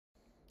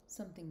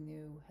something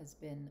new has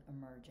been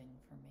emerging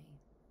for me.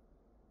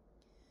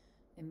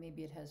 And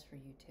maybe it has for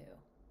you too.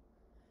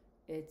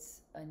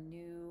 It's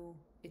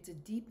a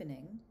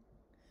deepening.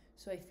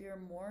 So I feel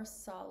more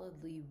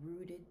solidly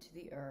rooted to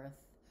the earth.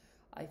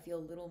 I feel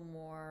a little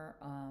more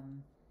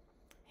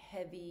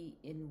heavy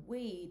in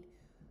weight,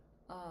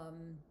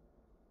 um,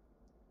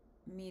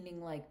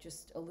 meaning like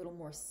just a little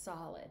more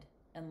solid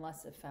and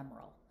less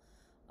ephemeral.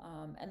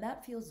 And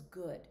that feels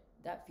good.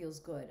 That feels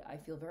good. I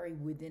feel very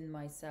within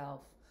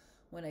myself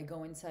when I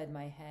go inside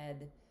my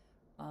head.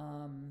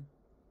 Um,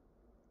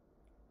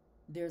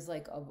 there's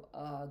like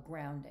a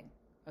grounding,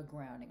 a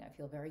grounding. I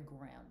feel very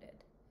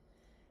grounded.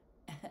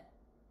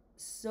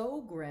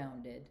 So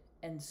grounded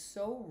and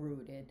so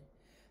rooted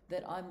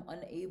that I'm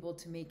unable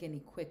to make any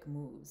quick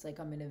moves. Like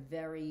I'm in a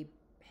very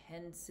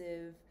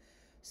pensive,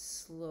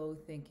 slow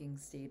thinking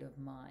state of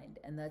mind.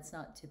 And that's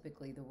not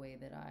typically the way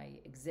that I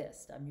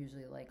exist. I'm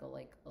usually like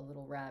a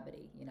little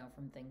rabbity,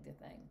 from thing to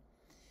thing.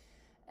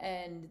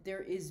 And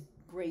there is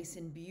grace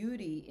and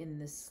beauty in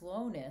the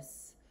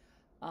slowness.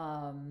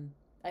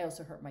 I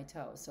also hurt my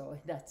toe, so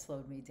that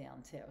slowed me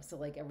down too. So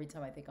like every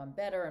time I think I'm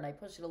better and I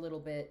push it a little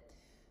bit,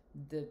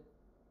 the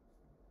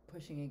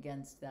pushing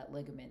against that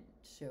ligament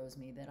shows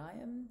me that I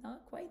am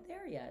not quite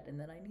there yet and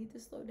that I need to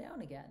slow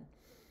down again.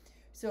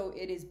 So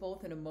it is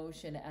both an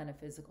emotion and a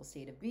physical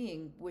state of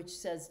being, which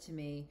says to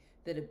me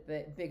that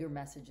a bigger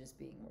message is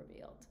being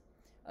revealed.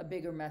 A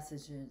bigger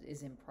message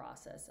is in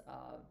process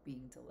of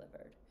being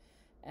delivered.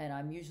 And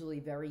I'm usually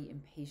very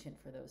impatient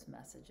for those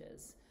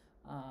messages.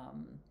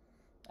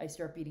 I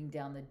start beating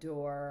down the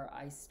door.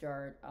 I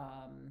start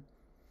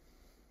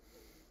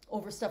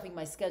overstuffing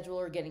my schedule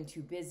or getting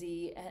too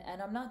busy, and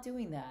I'm not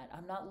doing that.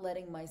 I'm not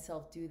letting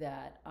myself do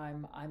that.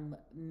 I'm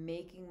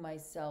making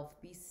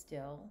myself be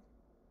still,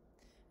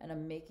 and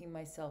I'm making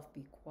myself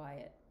be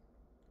quiet.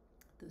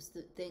 Those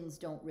things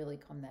don't really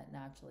come that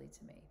naturally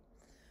to me.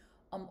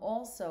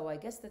 Also, I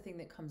guess the thing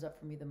that comes up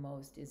for me the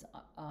most is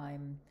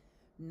I'm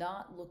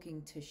not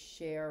looking to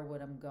share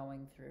what I'm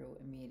going through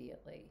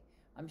immediately.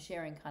 I'm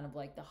sharing kind of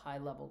like the high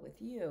level with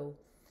you,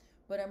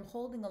 but I'm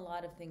holding a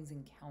lot of things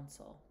in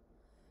counsel.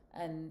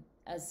 And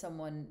as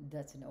someone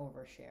that's an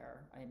overshare,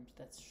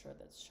 that's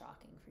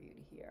shocking for you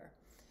to hear.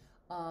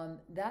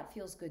 That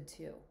feels good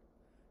too.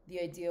 The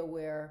idea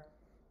where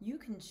you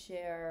can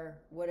share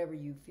whatever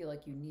you feel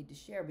like you need to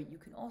share, but you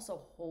can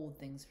also hold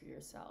things for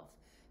yourself.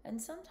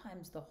 And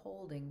sometimes the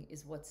holding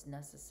is what's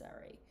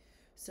necessary.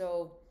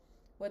 So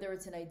whether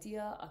it's an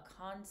idea, a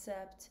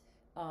concept,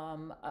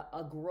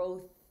 a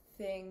growth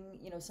thing,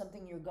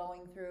 something you're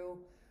going through,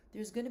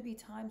 there's going to be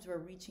times where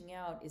reaching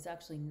out is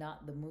actually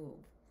not the move,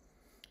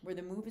 where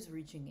the move is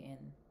reaching in,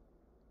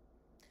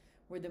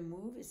 where the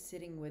move is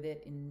sitting with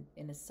it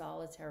in a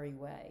solitary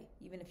way,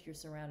 even if you're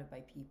surrounded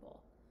by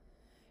people.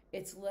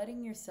 It's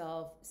letting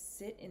yourself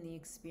sit in the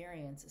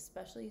experience,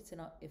 especially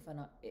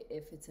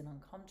if it's an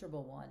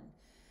uncomfortable one,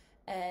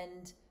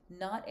 and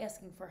not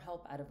asking for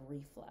help out of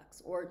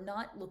reflex, or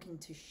not looking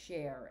to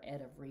share out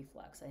of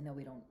reflex. I know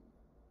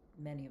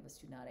many of us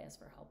do not ask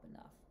for help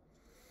enough.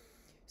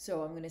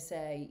 So I'm going to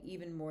say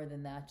even more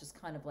than that, just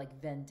kind of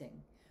like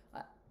venting.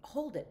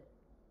 Hold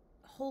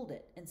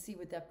it, and see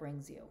what that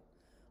brings you.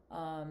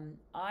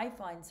 I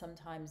find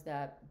sometimes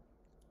that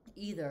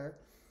either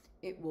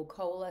it will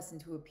coalesce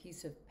into a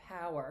piece of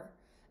power,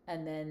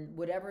 and then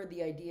whatever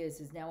the idea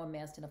is now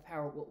amassed enough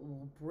power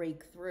will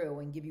break through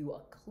and give you a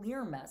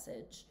clear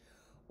message,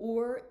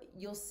 or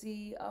you'll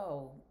see,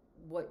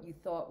 what you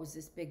thought was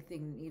this big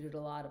thing that needed a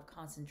lot of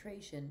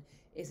concentration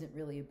isn't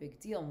really a big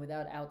deal. And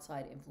without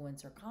outside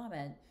influence or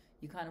comment,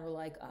 you kind of were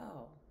like,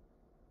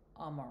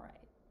 I'm all right.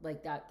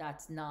 Like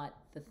that's not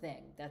the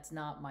thing. That's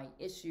not my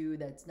issue.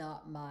 That's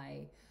not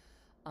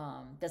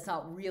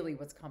really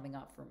what's coming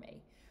up for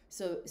me.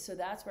 So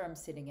that's where I'm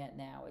sitting at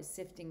now, is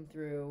sifting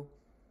through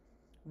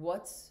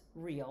what's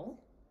real,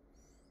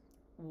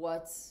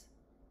 what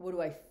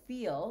do I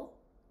feel,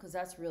 because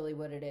that's really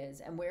what it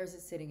is, and where is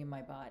it sitting in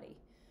my body.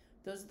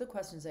 Those are the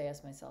questions I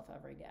ask myself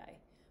every day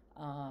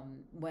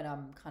when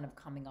I'm kind of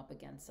coming up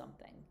against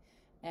something.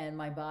 And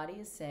my body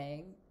is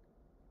saying,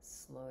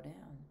 slow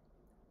down,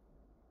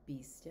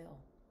 be still.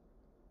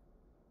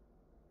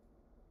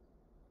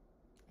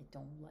 I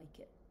don't like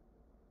it,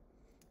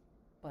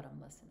 but I'm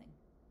listening.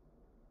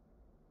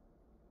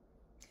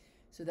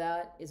 So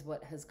that is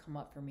what has come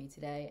up for me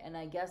today. And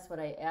I guess what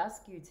I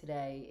ask you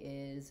today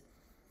is,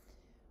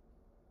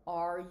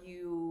 are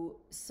you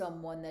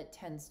someone that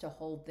tends to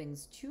hold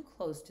things too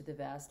close to the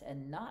vest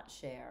and not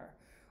share?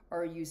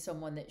 Or are you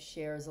someone that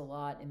shares a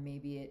lot and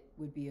maybe it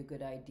would be a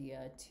good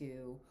idea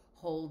to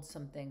hold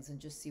some things and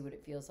just see what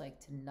it feels like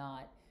to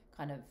not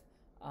kind of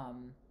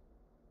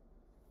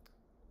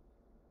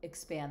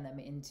expand them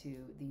into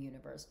the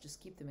universe,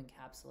 just keep them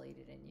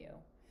encapsulated in you?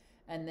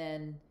 And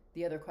then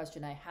the other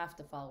question I have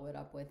to follow it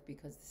up with,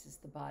 because this is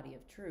the body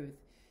of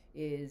truth,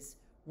 is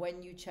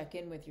when you check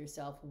in with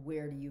yourself,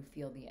 where do you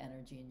feel the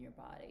energy in your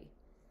body?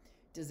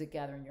 Does it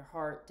gather in your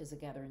heart? Does it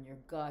gather in your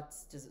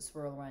guts? Does it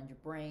swirl around your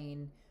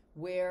brain?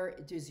 Where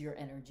does your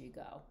energy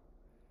go?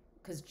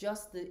 Because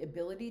just the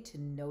ability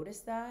to notice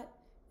that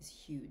is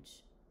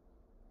huge.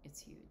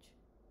 It's huge.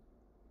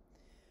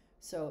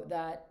 So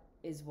that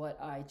is what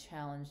I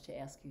challenge to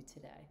ask you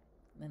today.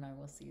 And I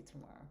will see you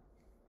tomorrow.